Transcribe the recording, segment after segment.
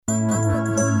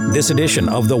This edition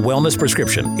of The Wellness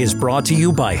Prescription is brought to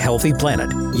you by Healthy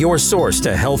Planet, your source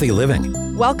to healthy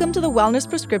living. Welcome to The Wellness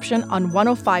Prescription on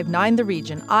 105.9 The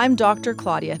Region. I'm Dr.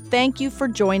 Claudia. Thank you for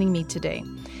joining me today.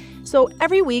 So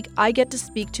every week, I get to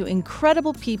speak to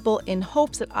incredible people in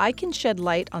hopes that I can shed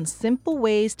light on simple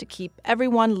ways to keep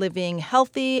everyone living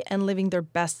healthy and living their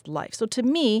best life. So to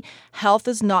me, health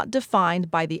is not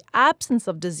defined by the absence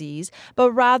of disease,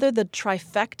 but rather the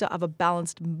trifecta of a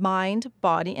balanced mind,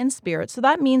 body, and spirit. So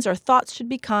that means our thoughts should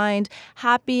be kind,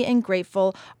 happy, and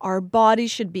grateful. Our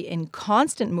bodies should be in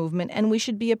constant movement, and we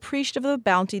should be appreciative of the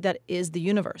bounty that is the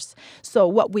universe. So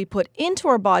what we put into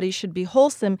our bodies should be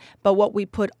wholesome, but what we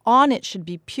put on it should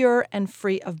be pure and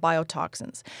free of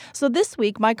biotoxins. So this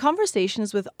week, my conversation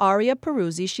is with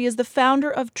Ariia. She is the founder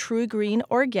of Tru-Green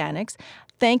Organics.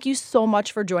 Thank you so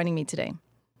much for joining me today.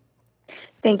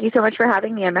 Thank you so much for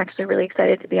having me. I'm actually really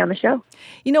excited to be on the show.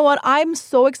 You know what? I'm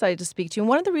so excited to speak to you. And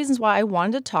one of the reasons why I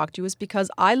wanted to talk to you is because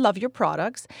I love your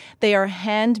products. They are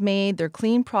handmade, they're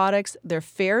clean products, they're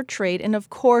fair trade, and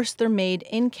of course, they're made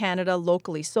in Canada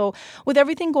locally. So with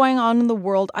everything going on in the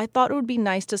world, I thought it would be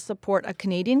nice to support a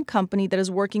Canadian company that is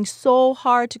working so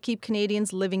hard to keep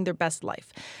Canadians living their best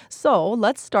life. So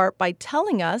let's start by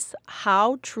telling us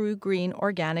how Tru-Green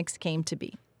Organics came to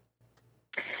be.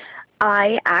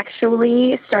 I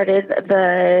actually started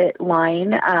the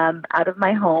line out of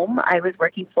my home. I was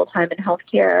working full-time in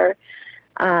healthcare,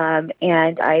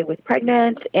 and I was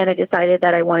pregnant, and I decided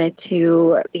that I wanted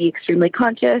to be extremely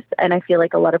conscious, and I feel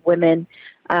like a lot of women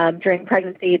during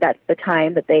pregnancy, that's the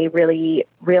time that they really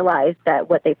realize that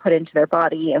what they put into their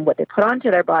body and what they put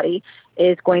onto their body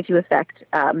is going to affect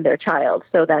their child.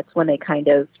 So that's when they kind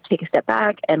of take a step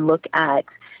back and look at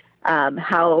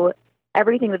how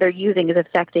everything that they're using is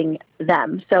affecting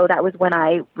them. So that was when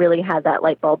I really had that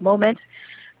light bulb moment.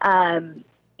 And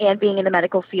being in the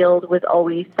medical field was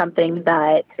always something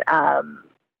that,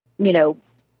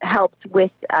 helped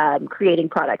with creating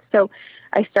products. So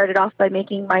I started off by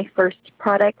making my first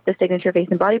product, the Signature Face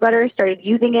and Body Butter, started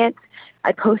using it.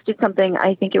 I posted something,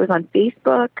 I think it was on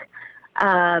Facebook.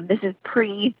 This is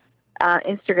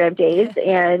pre-Instagram days.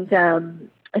 And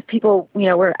if people,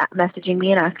 were messaging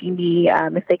me and asking me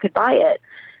if they could buy it.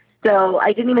 So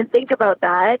I didn't even think about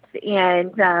that.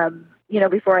 And,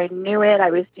 before I knew it, I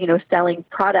was, selling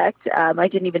product. I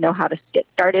didn't even know how to get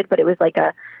started, but it was like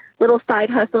a little side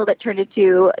hustle that turned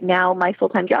into now my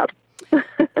full-time job.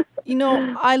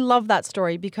 I love that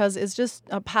story because it's just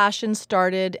a passion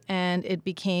started and it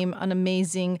became an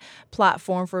amazing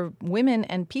platform for women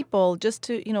and people just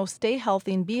to, stay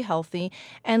healthy and be healthy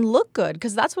and look good.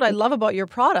 Because that's what I love about your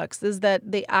products is that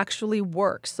they actually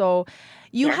work. So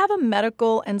you have a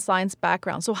medical and science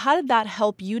background. So how did that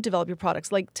help you develop your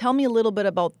products? Like, tell me a little bit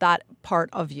about that part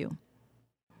of you.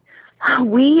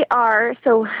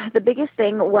 So the biggest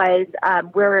thing was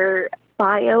we're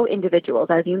bio individuals,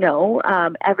 as you know.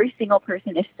 Every single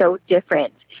person is so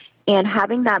different. And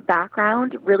having that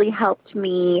background really helped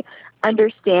me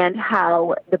understand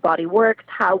how the body works,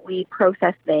 how we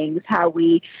process things, how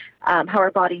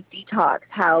our bodies detox,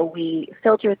 how we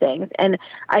filter things. And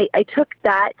I took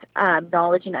that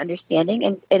knowledge and understanding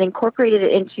and incorporated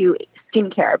it into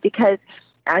skincare because,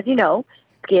 as you know,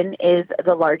 skin is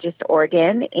the largest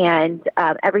organ, and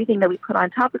everything that we put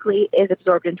on topically is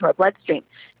absorbed into our bloodstream.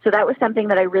 So that was something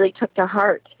that I really took to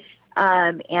heart.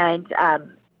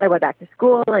 I went back to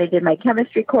school and I did my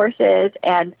chemistry courses,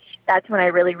 and that's when I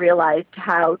really realized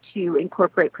how to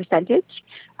incorporate percentage.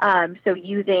 So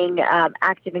using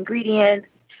active ingredients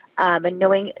and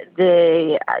knowing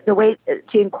the way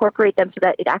to incorporate them so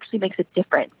that it actually makes a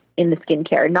difference in the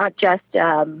skincare, not just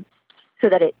so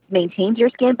that it maintains your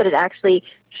skin, but it actually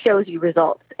shows you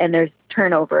results and there's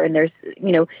turnover and there's,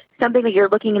 something that you're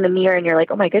looking in the mirror and you're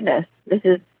like, oh my goodness, this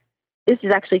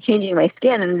is actually changing my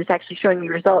skin and it's actually showing me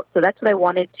results. So that's what I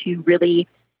wanted to really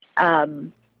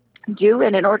do.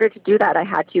 And in order to do that, I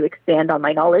had to expand on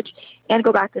my knowledge and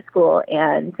go back to school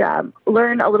and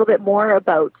learn a little bit more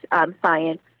about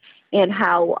science and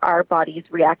how our bodies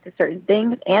react to certain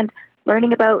things and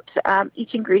learning about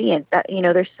each ingredient. That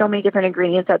there's so many different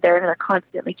ingredients out there and they're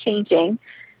constantly changing.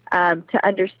 To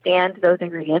understand those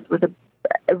ingredients was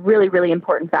a really, really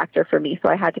important factor for me. So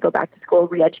I had to go back to school,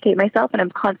 re-educate myself, and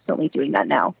I'm constantly doing that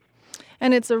now.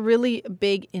 And it's a really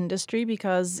big industry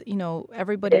because,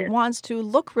 everybody wants to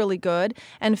look really good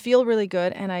and feel really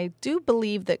good. And I do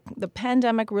believe that the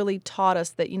pandemic really taught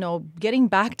us that, getting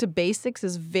back to basics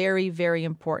is very, very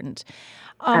important.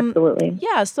 Absolutely.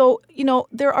 Yeah. So,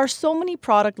 there are so many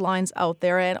product lines out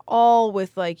there and all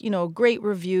with great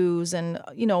reviews and,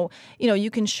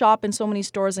 you can shop in so many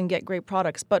stores and get great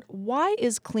products. But why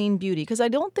is clean beauty? Because I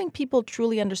don't think people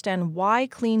truly understand why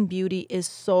clean beauty is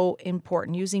so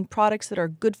important, using products that are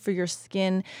good for your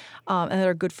skin and that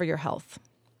are good for your health.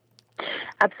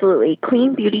 Absolutely.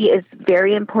 Clean beauty is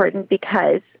very important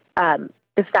because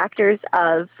the factors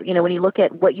of, when you look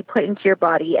at what you put into your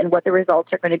body and what the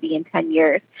results are going to be in 10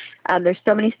 years, there's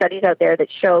so many studies out there that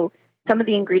show some of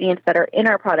the ingredients that are in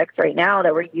our products right now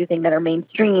that we're using that are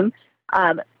mainstream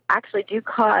actually do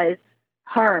cause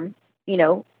harm,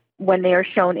 when they are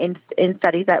shown in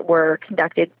studies that were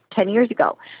conducted 10 years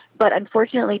ago. But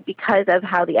unfortunately, because of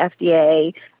how the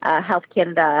FDA, Health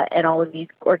Canada, and all of these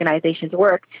organizations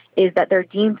work, is that they're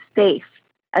deemed safe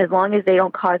as long as they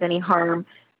don't cause any harm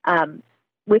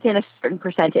within a certain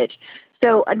percentage.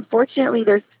 So unfortunately,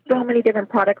 there's so many different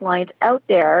product lines out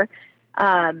there.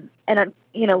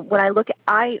 When I look at,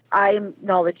 I'm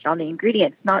knowledgeable on the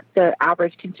ingredients, not the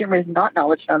average consumer is not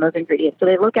knowledgeable on those ingredients. So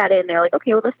they look at it and they're like,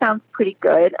 okay, well, this sounds pretty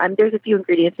good. There's a few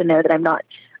ingredients in there that I'm not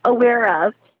aware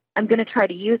of. I'm going to try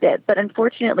to use it. But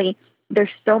unfortunately, there's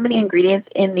so many ingredients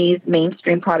in these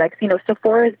mainstream products.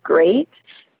 Sephora is great,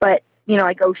 but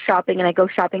I go shopping in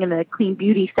the clean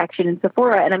beauty section in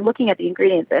Sephora, and I'm looking at the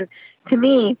ingredients. And to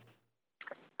me,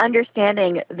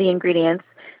 understanding the ingredients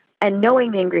and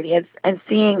knowing the ingredients and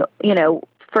seeing,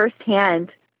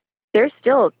 firsthand, there's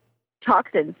still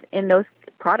toxins in those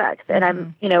products. And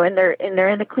I'm, and they're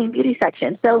in the clean beauty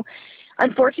section. So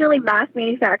unfortunately, mass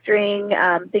manufacturing,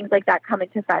 things like that come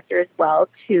into factor as well,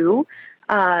 too.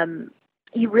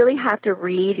 You really have to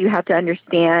read, you have to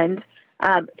understand,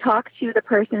 talk to the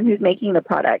person who's making the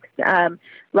products.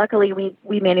 Luckily,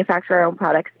 we manufacture our own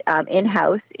products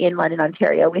in-house in London,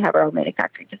 Ontario. We have our own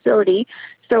manufacturing facility.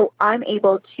 So I'm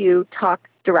able to talk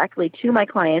directly to my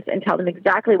clients and tell them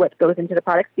exactly what goes into the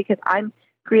products because I'm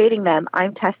creating them,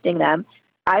 I'm testing them.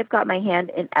 I've got my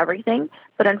hand in everything,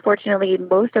 but unfortunately,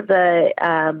 most of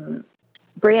the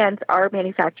brands are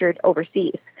manufactured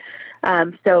overseas.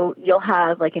 So you'll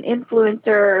have like an influencer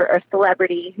or a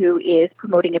celebrity who is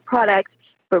promoting a product,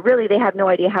 but really they have no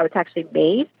idea how it's actually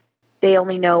made. They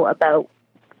only know about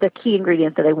the key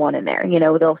ingredients that they want in there.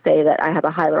 They'll say that I have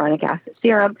a hyaluronic acid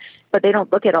serum, but they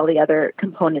don't look at all the other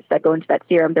components that go into that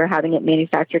serum. They're having it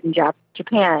manufactured in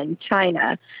Japan,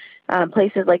 China,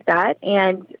 places like that.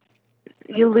 And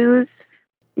you lose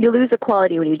the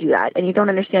quality when you do that, and you don't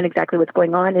understand exactly what's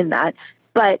going on in that,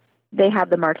 but they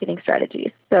have the marketing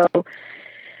strategies. So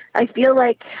I feel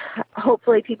like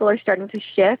hopefully people are starting to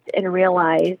shift and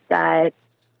realize that,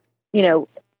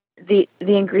 the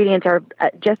ingredients are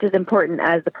just as important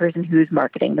as the person who's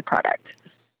marketing the product.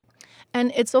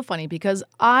 And it's so funny because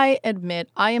I admit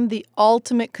I am the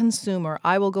ultimate consumer.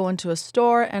 I will go into a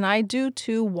store and I do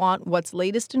too want what's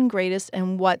latest and greatest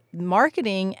and what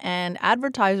marketing and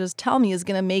advertisers tell me is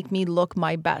going to make me look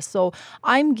my best. So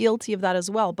I'm guilty of that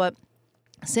as well. But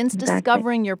since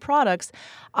discovering your products,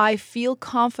 I feel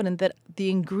confident that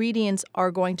the ingredients are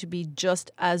going to be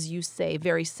just as you say,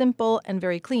 very simple and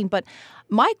very clean. But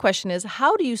my question is,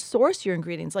 how do you source your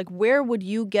ingredients? Like, where would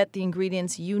you get the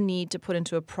ingredients you need to put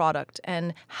into a product?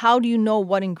 And how do you know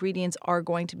what ingredients are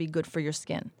going to be good for your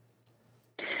skin?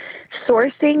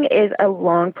 Sourcing is a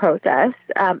long process.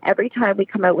 Every time we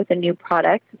come out with a new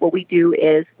product, what we do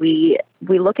is we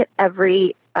look at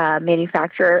every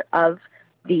manufacturer of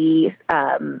the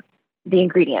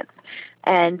ingredients,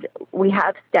 and we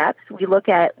have steps. We look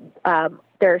at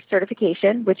their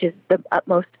certification, which is the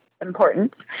utmost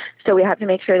importance. So we have to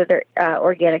make sure that they're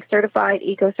organic certified,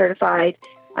 eco certified,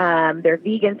 they're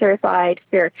vegan certified,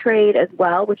 fair trade as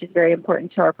well, which is very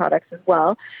important to our products as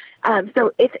well.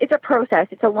 So it's a process.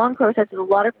 It's a long process. There's a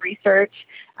lot of research.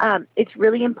 It's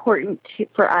really important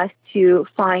for us to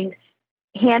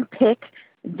handpick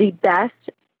the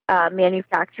best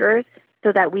manufacturers,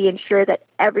 so that we ensure that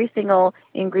every single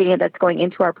ingredient that's going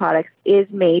into our products is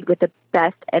made with the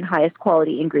best and highest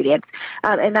quality ingredients.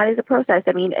 And that is a process.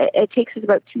 I mean, it takes us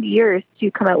about 2 years to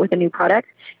come out with a new product,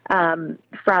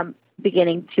 from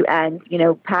beginning to end,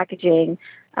 packaging,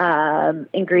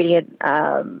 ingredient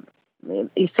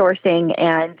sourcing,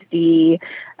 and the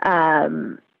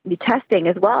testing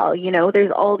as well.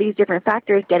 There's all these different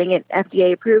factors, getting it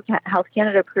FDA approved, Health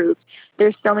Canada approved.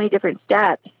 There's so many different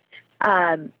steps.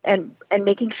 And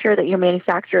making sure that your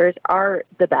manufacturers are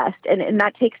the best. And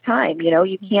that takes time.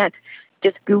 You can't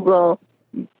just Google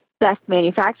best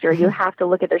manufacturer, you have to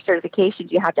look at their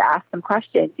certifications. You have to ask them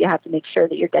questions. You have to make sure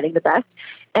that you're getting the best.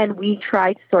 And we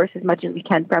try to source as much as we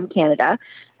can from Canada.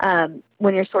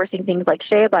 When you're sourcing things like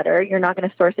shea butter, you're not going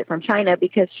to source it from China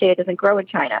because shea doesn't grow in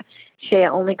China. Shea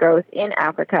only grows in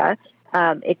Africa.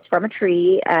 It's from a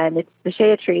tree, and it's the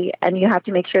shea tree, and you have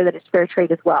to make sure that it's fair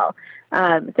trade as well.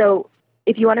 So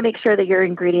if you want to make sure that your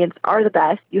ingredients are the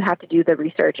best, you have to do the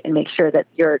research and make sure that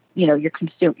your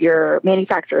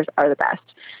manufacturers are the best.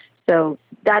 So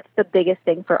that's the biggest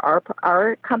thing for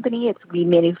our company. It's we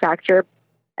manufacture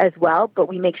as well, but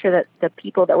we make sure that the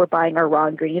people that we're buying our raw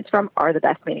ingredients from are the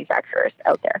best manufacturers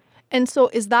out there. And so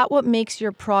is that what makes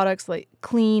your products like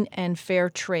clean and fair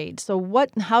trade? So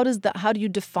how do you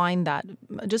define that?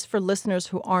 Just for listeners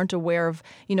who aren't aware of,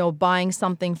 buying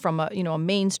something from a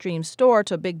mainstream store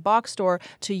to a big box store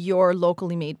to your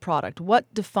locally made product.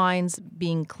 What defines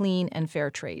being clean and fair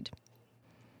trade?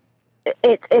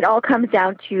 It all comes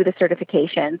down to the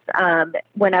certifications.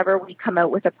 Whenever we come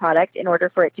out with a product, in order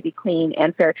for it to be clean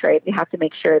and fair trade, we have to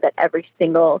make sure that every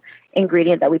single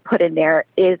ingredient that we put in there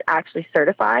is actually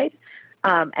certified,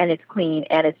 and it's clean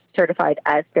and it's certified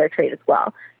as fair trade as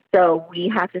well. So we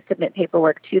have to submit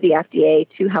paperwork to the FDA,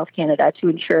 to Health Canada, to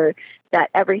ensure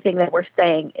that everything that we're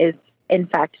saying is in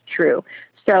fact true.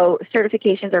 So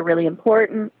certifications are really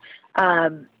important.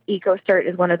 EcoCert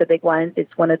is one of the big ones.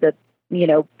 It's one of the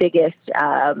biggest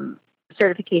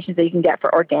certifications that you can get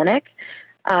for organic.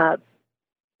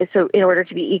 So in order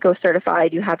to be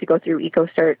eco-certified, you have to go through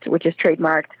EcoCert, which is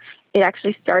trademarked. It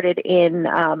actually started in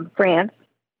France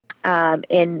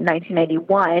in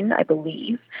 1991, I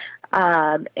believe.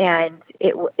 And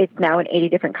it's now in 80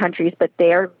 different countries, but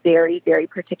they are very, very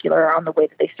particular on the way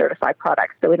that they certify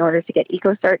products. So in order to get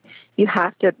EcoCert, you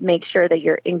have to make sure that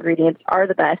your ingredients are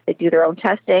the best. They do their own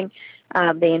testing.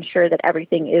 They ensure that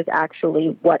everything is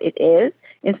actually what it is.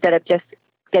 Instead of just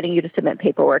getting you to submit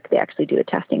paperwork, they actually do the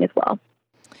testing as well.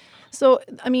 So,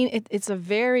 I mean, it's a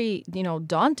very,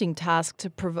 daunting task to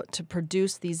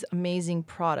produce these amazing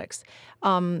products.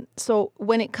 So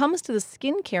when it comes to the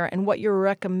skincare and what you're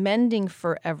recommending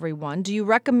for everyone, do you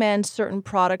recommend certain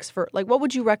products for, what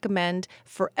would you recommend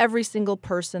for every single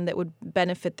person that would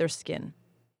benefit their skin?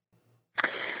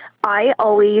 I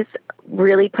always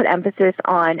really put emphasis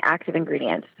on active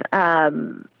ingredients.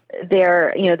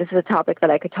 This is a topic that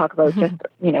I could talk about just,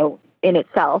 in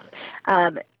itself.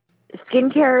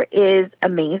 Skincare is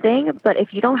amazing, but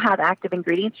if you don't have active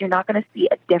ingredients, you're not going to see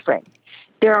a difference.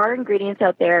 There are ingredients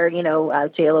out there,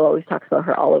 JLo always talks about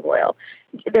her olive oil.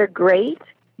 They're great,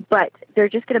 but they're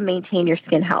just going to maintain your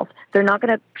skin health. They're not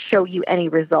going to show you any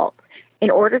results. In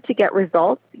order to get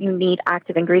results, you need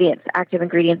active ingredients. Active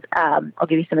ingredients, I'll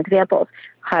give you some examples: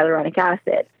 hyaluronic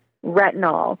acid,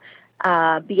 retinol,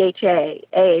 BHA,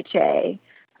 AHA,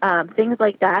 things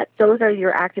like that. Those are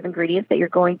your active ingredients that you're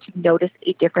going to notice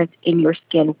a difference in your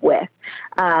skin with.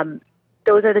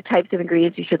 Those are the types of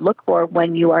ingredients you should look for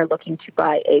when you are looking to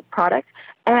buy a product.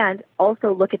 And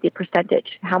also look at the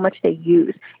percentage, how much they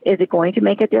use. Is it going to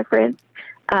make a difference?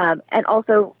 And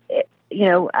also,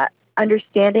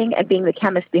 understanding and being the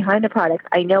chemist behind the product,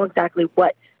 I know exactly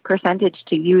what percentage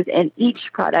to use in each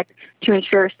product to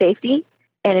ensure safety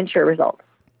and ensure results.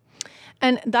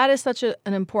 And that is such an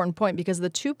important point, because the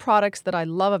two products that I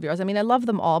love of yours, I mean, I love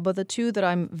them all, but the two that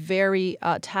I'm very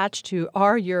attached to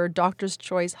are your Doctor's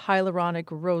Choice Hyaluronic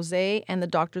Rosé and the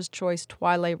Doctor's Choice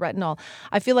Twilight Retinol.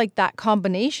 I feel like that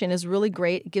combination is really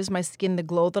great. It gives my skin the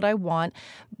glow that I want,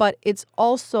 but it's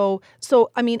also,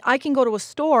 I can go to a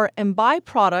store and buy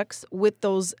products with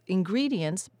those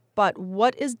ingredients, but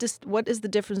what is the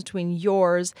difference between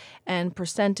yours and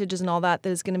percentages and all that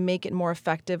is going to make it more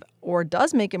effective, or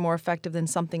does make it more effective than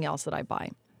something else that I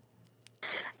buy?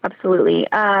 Absolutely.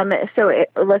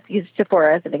 Let's use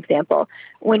Sephora as an example.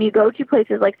 When you go to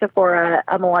places like Sephora,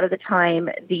 a lot of the time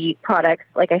the products,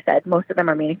 like I said, most of them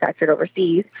are manufactured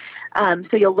overseas.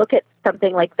 So you'll look at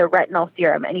something like the retinol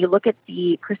serum, and you look at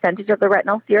the percentage of the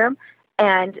retinol serum,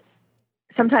 and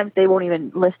sometimes they won't even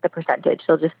list the percentage.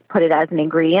 They'll just put it as an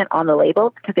ingredient on the label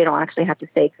because they don't actually have to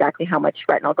say exactly how much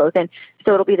retinol goes in.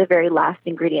 So it'll be the very last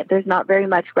ingredient. There's not very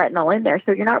much retinol in there,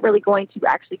 so you're not really going to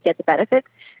actually get the benefits,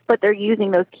 but they're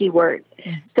using those keywords.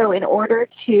 So in order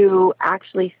to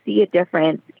actually see a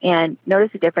difference and notice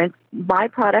a difference, my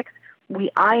products,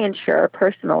 I ensure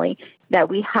personally that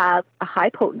we have a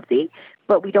high potency,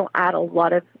 but we don't add a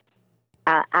lot of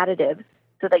additives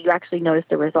so that you actually notice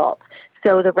the results.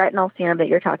 So the retinol serum that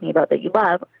you're talking about that you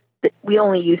love, we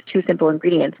only use two simple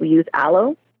ingredients. We use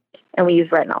aloe and we use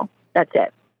retinol. That's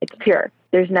it. It's pure.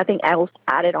 There's nothing else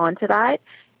added onto that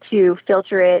to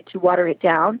filter it, to water it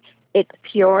down. it's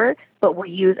pure, but we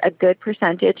use a good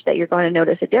percentage that you're going to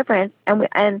notice a difference.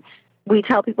 And we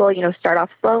tell people, start off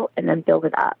slow and then build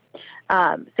it up,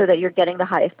 so that you're getting the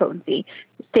highest potency.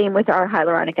 Same with our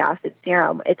hyaluronic acid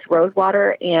serum. It's rose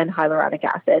water and hyaluronic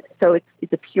acid. So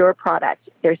it's a pure product.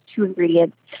 There's 2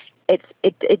 ingredients.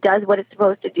 It does what it's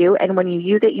supposed to do. And when you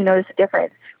use it, you notice a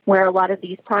difference. Where a lot of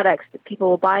these products, people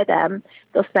will buy them,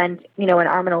 they'll spend, an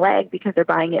arm and a leg because they're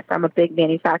buying it from a big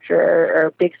manufacturer or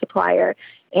a big supplier,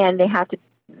 and they have to,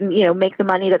 make the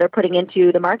money that they're putting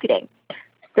into the marketing.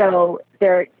 So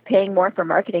they're paying more for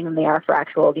marketing than they are for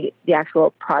the actual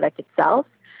product itself.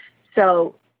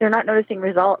 So they're not noticing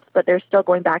results, but they're still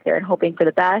going back there and hoping for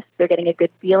the best. They're getting a good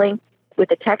feeling with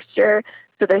the texture.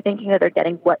 So they're thinking that they're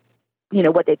getting what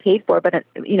they paid for. But,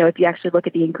 if you actually look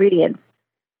at the ingredients,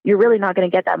 you're really not going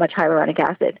to get that much hyaluronic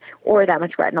acid or that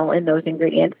much retinol in those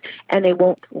ingredients, and they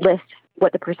won't list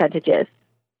what the percentage is.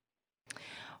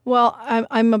 Well,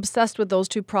 I'm obsessed with those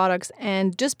 2 products.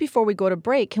 And just before we go to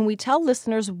break, can we tell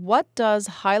listeners what does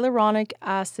hyaluronic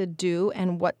acid do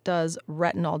and what does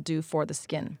retinol do for the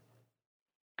skin?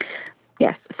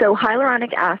 Yes. So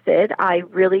hyaluronic acid, I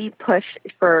really push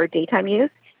for daytime use,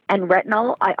 and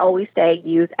retinol, I always say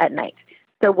use at night.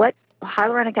 So what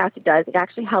hyaluronic acid does, it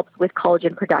actually helps with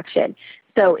collagen production.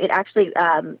 So it actually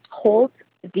holds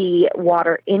the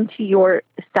water into your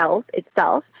cells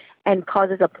itself and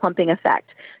causes a plumping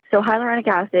effect. So hyaluronic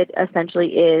acid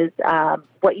essentially is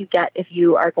what you get if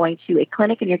you are going to a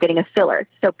clinic and you're getting a filler.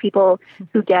 So people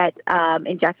who get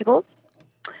injectables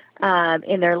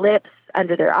in their lips,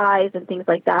 under their eyes, and things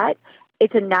like that,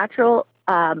 it's a natural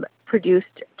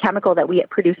produced chemical that we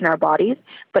produce in our bodies,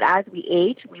 but as we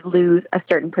age, we lose a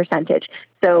certain percentage.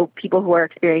 So people who are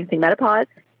experiencing menopause,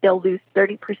 they'll lose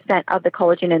 30% of the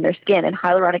collagen in their skin, and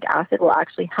hyaluronic acid will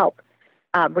actually help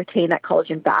retain that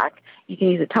collagen back. You can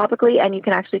use it topically, and you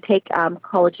can actually take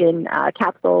collagen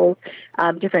capsules,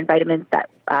 different vitamins that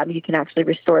you can actually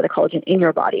restore the collagen in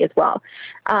your body as well.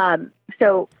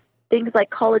 So things like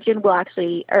collagen will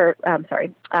actually,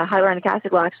 hyaluronic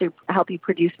acid will actually help you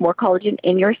produce more collagen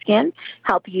in your skin,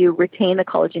 help you retain the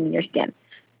collagen in your skin.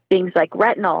 Things like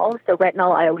retinol. So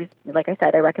retinol, I always, like I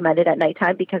said, I recommend it at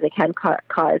nighttime because it can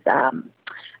cause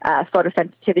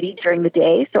photosensitivity during the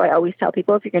day. So I always tell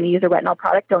people if you're going to use a retinol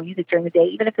product, don't use it during the day.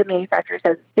 Even if the manufacturer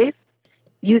says it's safe,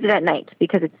 use it at night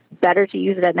because it's better to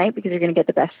use it at night because you're going to get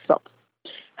the best results.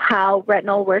 How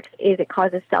retinol works is it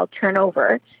causes cell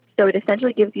turnover. So it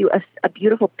essentially gives you a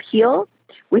beautiful peel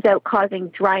without causing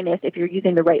dryness if you're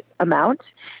using the right amount.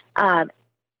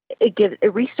 It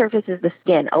resurfaces the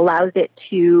skin, allows it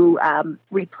to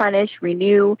replenish,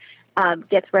 renew,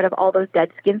 gets rid of all those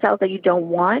dead skin cells that you don't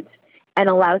want, and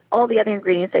allows all the other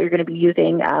ingredients that you're going to be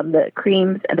using, the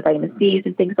creams and the vitamin C's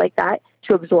and things like that,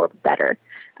 to absorb better.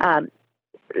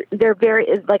 They're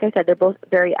like I said, they're both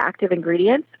very active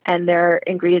ingredients, and they're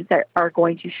ingredients that are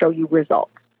going to show you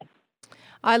results.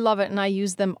 I love it, and I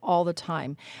use them all the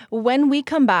time. When we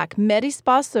come back,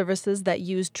 Medi-Spa services that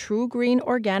use Tru-Green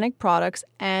Organic products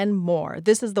and more.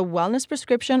 This is the Wellness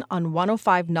Prescription on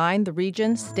 105.9 The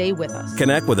Region. Stay with us.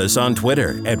 Connect with us on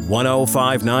Twitter at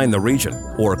 1059 The Region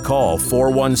or call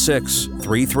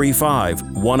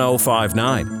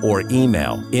 416-335-1059 or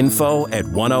email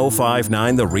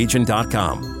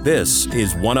info@1059theregion.com. This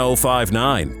is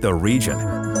 1059 The Region.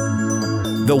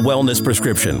 The Wellness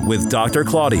Prescription with Dr.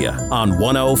 Claudia on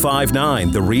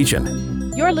 1059 The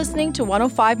Region. You're listening to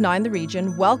 105.9 The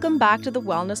Region. Welcome back to the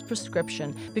Wellness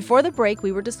Prescription. Before the break,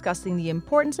 we were discussing the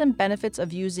importance and benefits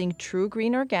of using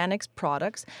Tru-Green Organics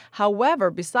products. However,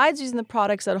 besides using the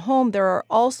products at home, there are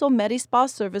also Medi-Spa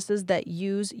services that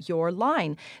use your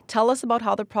line. Tell us about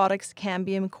how the products can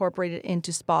be incorporated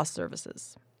into spa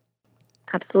services.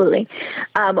 Absolutely.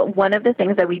 One of the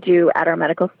things that we do at our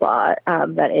medical spa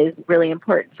that is really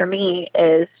important for me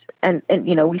is, and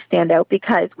we stand out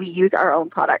because we use our own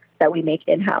products that we make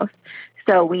in-house.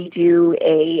 So we do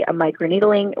a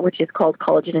microneedling, which is called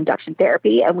collagen induction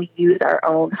therapy, and we use our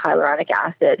own hyaluronic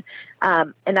acid.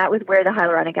 And that was where the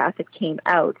hyaluronic acid came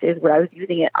out, is where I was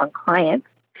using it on clients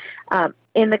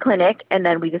in the clinic, and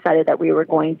then we decided that we were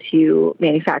going to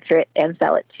manufacture it and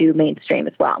sell it to mainstream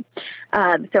as well.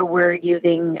 So we're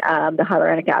using the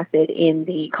hyaluronic acid in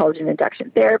the collagen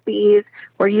induction therapies.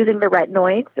 We're using the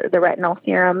retinoids, the retinol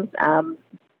serums,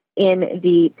 in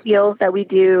the peels that we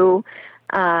do.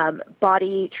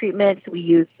 Body treatments, we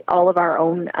use all of our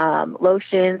own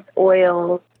lotions,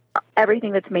 oils,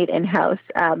 everything that's made in-house.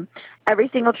 Every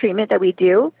single treatment that we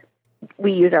do,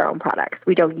 we use our own products.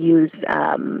 We don't use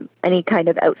any kind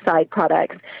of outside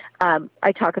products.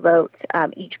 I talk about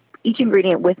each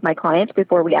ingredient with my clients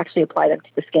before we actually apply them to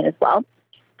the skin as well.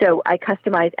 So I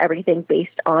customize everything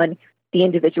based on the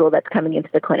individual that's coming into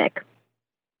the clinic.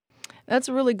 That's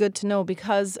really good to know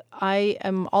because I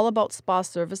am all about spa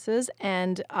services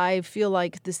and I feel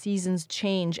like the seasons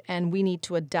change and we need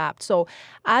to adapt. So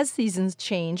as seasons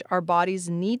change, our bodies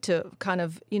need to kind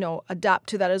of, adapt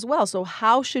to that as well. So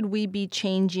how should we be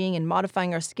changing and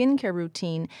modifying our skincare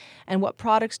routine? And what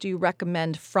products do you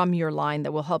recommend from your line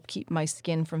that will help keep my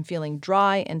skin from feeling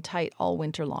dry and tight all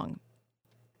winter long?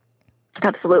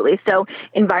 Absolutely. So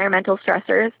environmental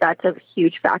stressors, that's a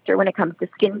huge factor when it comes to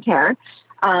skincare.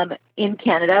 In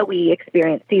Canada, we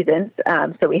experience seasons.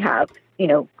 So we have,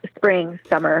 spring,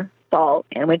 summer, fall,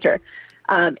 and winter.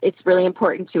 It's really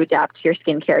important to adapt your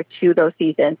skincare to those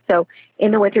seasons. So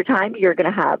in the wintertime, you're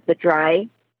going to have the dry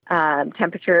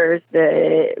temperatures,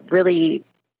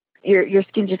 your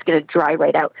skin's just going to dry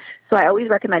right out. So I always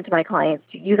recommend to my clients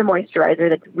to use a moisturizer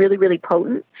that's really, really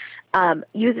potent.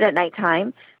 Use it at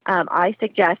nighttime. I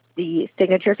suggest the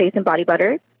Signature Face and Body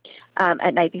Butter.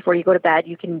 At night before you go to bed,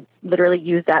 you can literally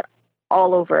use that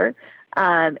all over.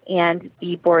 And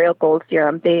the Boreal Gold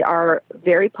Serum, they are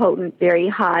very potent, very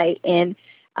high in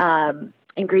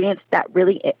ingredients that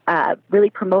really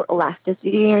promote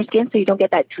elasticity in your skin, so you don't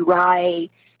get that dry,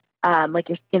 like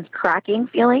your skin's cracking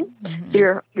feeling. Mm-hmm.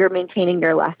 So you're maintaining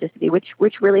your elasticity,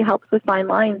 which really helps with fine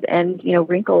lines and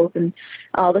wrinkles and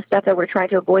all the stuff that we're trying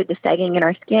to avoid, the sagging in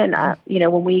our skin.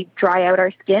 When we dry out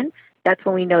our skin, that's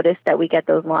when we notice that we get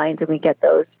those lines and we get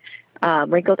those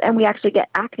wrinkles, and we actually get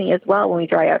acne as well when we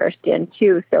dry out our skin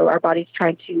too. So our body's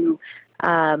trying to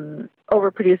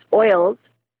overproduce oils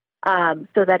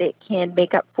so that it can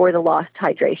make up for the lost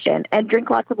hydration. And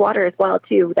drink lots of water as well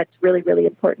too. That's really, really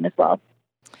important as well.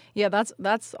 Yeah,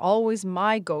 that's always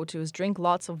my go-to is drink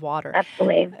lots of water.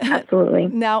 Absolutely.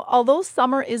 Now, although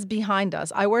summer is behind us,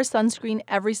 I wear sunscreen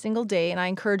every single day, and I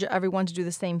encourage everyone to do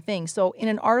the same thing. So in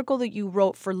an article that you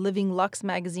wrote for Living Luxe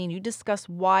magazine, you discuss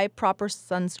why proper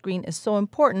sunscreen is so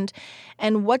important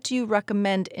and what do you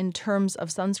recommend in terms of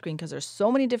sunscreen, because there's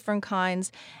so many different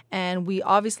kinds and we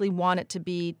obviously want it to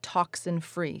be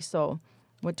toxin-free. So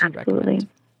what do you recommend?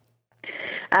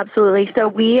 Absolutely. So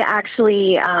we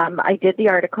actually, I did the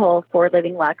article for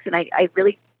Living Luxe, and I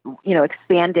really,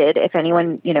 expanded. If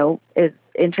anyone, is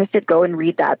interested, go and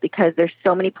read that, because there's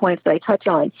so many points that I touch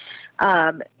on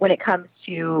when it comes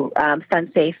to sun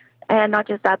safe, and not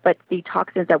just that, but the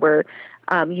toxins that we're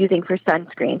using for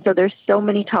sunscreen. So there's so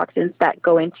many toxins that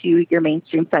go into your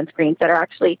mainstream sunscreens that are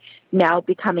actually now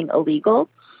becoming illegal.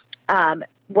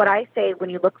 What I say when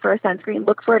you look for a sunscreen,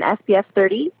 look for an SPF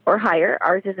 30 or higher.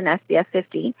 Ours is an SPF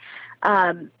 50.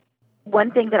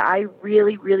 One thing that I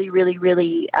really, really, really,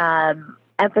 really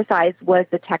emphasized was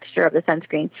the texture of the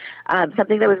sunscreen.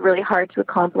 Something that was really hard to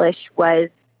accomplish was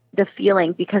the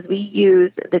feeling, because we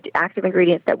use the active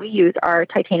ingredients that we use are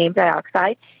titanium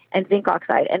dioxide and zinc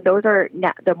oxide, and those are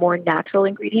the more natural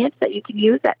ingredients that you can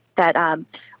use that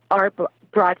are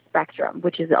broad spectrum,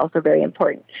 which is also very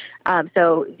important.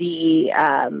 So the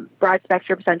broad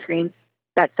spectrum sunscreens,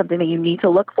 that's something that you need to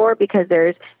look for, because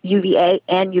there's UVA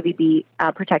and UVB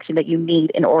protection that you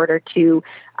need in order to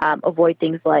avoid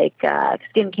things like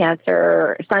skin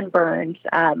cancer, sunburns.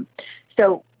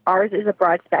 So ours is a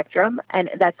broad spectrum, and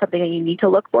that's something that you need to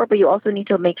look for, but you also need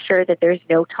to make sure that there's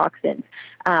no toxins.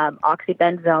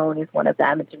 Oxybenzone is one of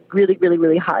them. It's really, really,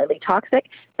 really highly toxic,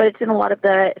 but it's in a lot of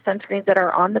the sunscreens that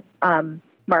are on the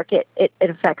market. It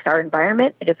affects our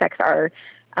environment. It affects our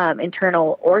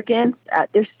internal organs.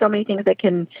 There's so many things that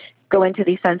can go into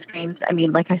these sunscreens. I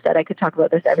mean, like I said, I could talk about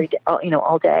this every day,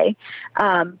 all day.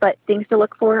 But things to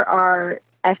look for are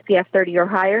SPF 30 or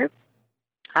higher.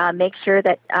 Make sure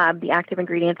that the active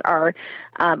ingredients are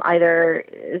either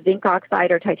zinc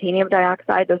oxide or titanium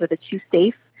dioxide. Those are the two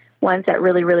safe ones that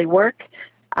really, really work.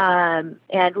 And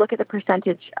look at the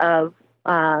percentage of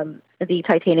the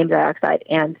titanium dioxide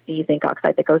and the zinc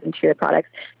oxide that goes into your products.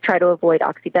 Try to avoid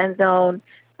oxybenzone,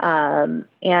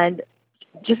 and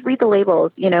just read the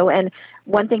labels, And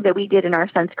one thing that we did in our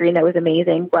sunscreen that was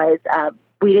amazing was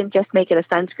we didn't just make it a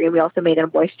sunscreen. We also made it a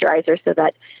moisturizer so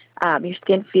that your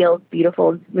skin feels beautiful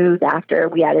and smooth after.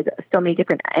 We added so many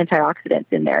different antioxidants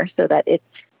in there so that it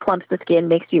plumps the skin,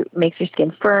 makes your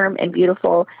skin firm and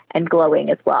beautiful and glowing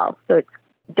as well. So it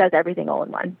does everything all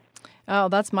in one. Oh,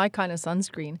 that's my kind of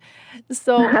sunscreen.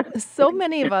 So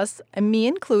many of us, and me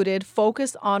included,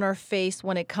 focus on our face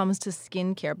when it comes to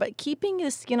skincare, but keeping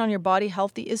the skin on your body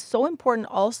healthy is so important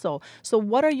also. So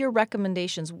what are your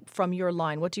recommendations from your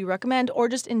line? What do you recommend, or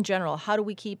just in general, how do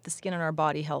we keep the skin on our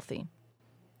body healthy?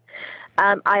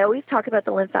 I always talk about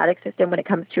the lymphatic system when it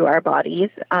comes to our bodies.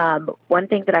 One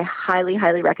thing that I highly,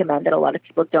 highly recommend that a lot of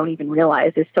people don't even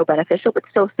realize is so beneficial, but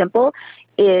so simple,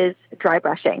 is dry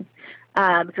brushing.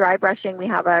 Dry brushing, we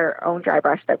have our own dry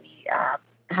brush that we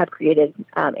have created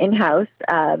in-house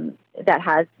that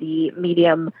has the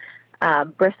medium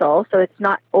bristle. So it's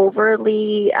not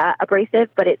overly abrasive,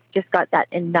 but it's just got that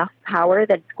enough power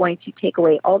that it's going to take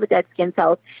away all the dead skin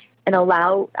cells and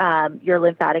allow your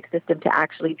lymphatic system to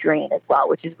actually drain as well,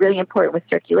 which is really important with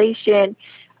circulation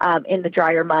in the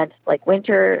drier months like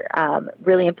winter.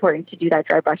 Really important to do that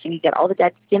dry brushing. You get all the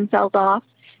dead skin cells off,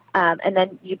 and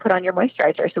then you put on your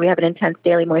moisturizer. So we have an intense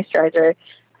daily moisturizer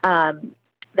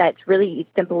that's really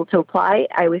simple to apply.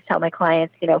 I always tell my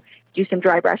clients, do some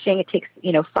dry brushing. It takes,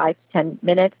 5 to 10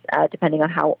 minutes, depending on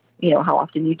how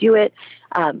often you do it.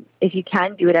 If you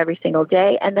can, do it every single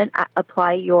day, and then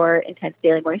apply your intense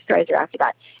daily moisturizer after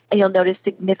that. And you'll notice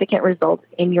significant results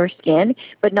in your skin,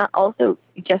 but not also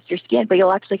just your skin, but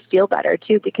you'll actually feel better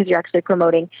too, because you're actually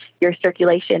promoting your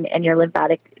circulation and your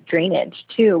lymphatic drainage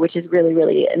too, which is really,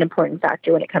 really an important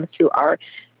factor when it comes to our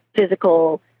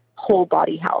physical whole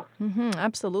body health.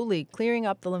 Absolutely. Clearing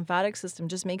up the lymphatic system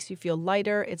just makes you feel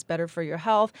lighter. It's better for your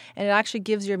health, and it actually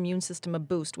gives your immune system a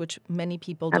boost, which many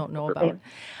people don't know about.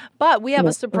 But we have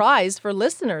a surprise for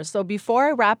listeners. So before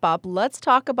I wrap up, let's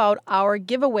talk about our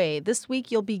giveaway. This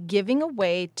week, you'll be giving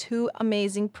away 2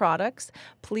 amazing products.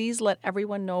 Please let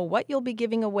everyone know what you'll be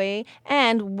giving away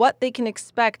and what they can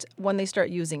expect when they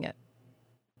start using it.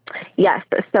 Yes.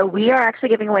 So we are actually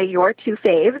giving away your 2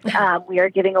 faves. We are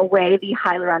giving away the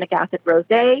hyaluronic acid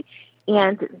rosé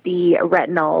and the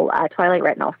retinol, Twilight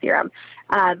Retinol Serum.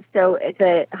 So it's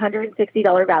a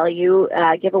 $160 value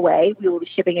giveaway. We will be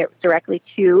shipping it directly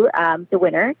to the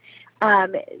winner.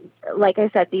 Like I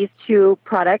said, these 2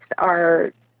 products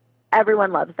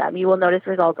everyone loves them. You will notice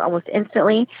results almost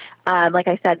instantly. Like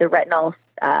I said, the retinol,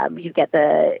 you get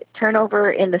the turnover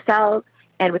in the cells.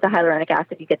 And with the hyaluronic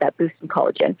acid, you get that boost in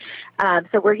collagen.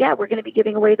 So we're going to be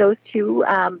giving away those 2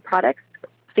 products,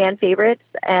 fan favorites,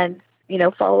 and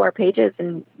follow our pages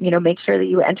and make sure that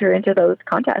you enter into those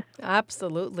contests.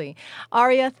 Absolutely.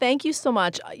 Ariia, thank you so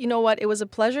much. You know what? It was a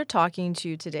pleasure talking to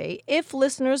you today. If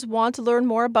listeners want to learn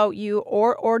more about you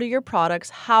or order your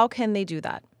products, how can they do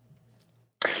that?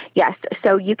 Yes.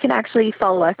 So you can actually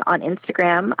follow us on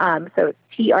Instagram. So it's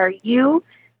Tru-Green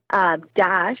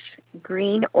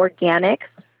Organics.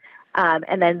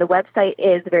 And then the website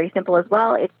is very simple as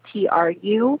well. It's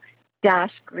Tru-Green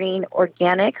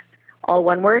Organics, all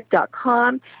one word,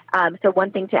 .com. So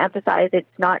one thing to emphasize, it's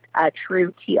not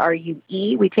true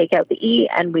TRUE. We take out the E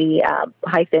and we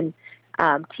hyphen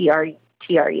TRU.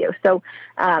 So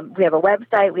we have a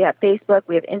website, we have Facebook,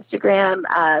 we have Instagram.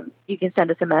 You can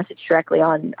send us a message directly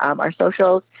on our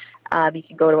socials. You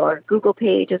can go to our Google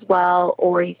page as well,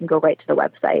 or you can go right to the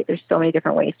website. There's so many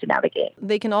different ways to navigate.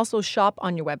 They can also shop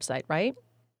on your website, right?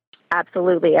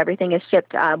 Absolutely. Everything is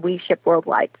shipped. We ship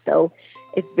worldwide, so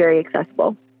it's very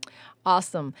accessible.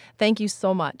 Awesome. Thank you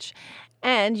so much.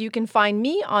 And you can find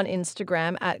me on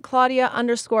Instagram at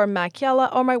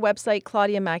Claudia_Macchiella or my website,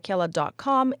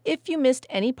 claudiamacchiella.com. If you missed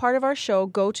any part of our show,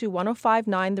 go to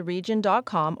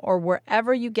 1059theregion.com or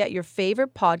wherever you get your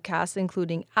favorite podcasts,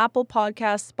 including Apple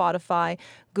Podcasts, Spotify,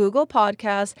 Google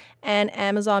Podcasts, and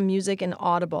Amazon Music and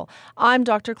Audible. I'm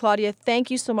Dr. Claudia. Thank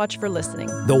you so much for listening.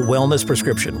 The Wellness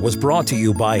Prescription was brought to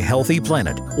you by Healthy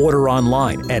Planet. Order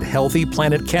online at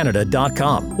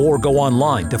healthyplanetcanada.com or go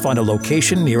online to find a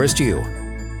location nearest you.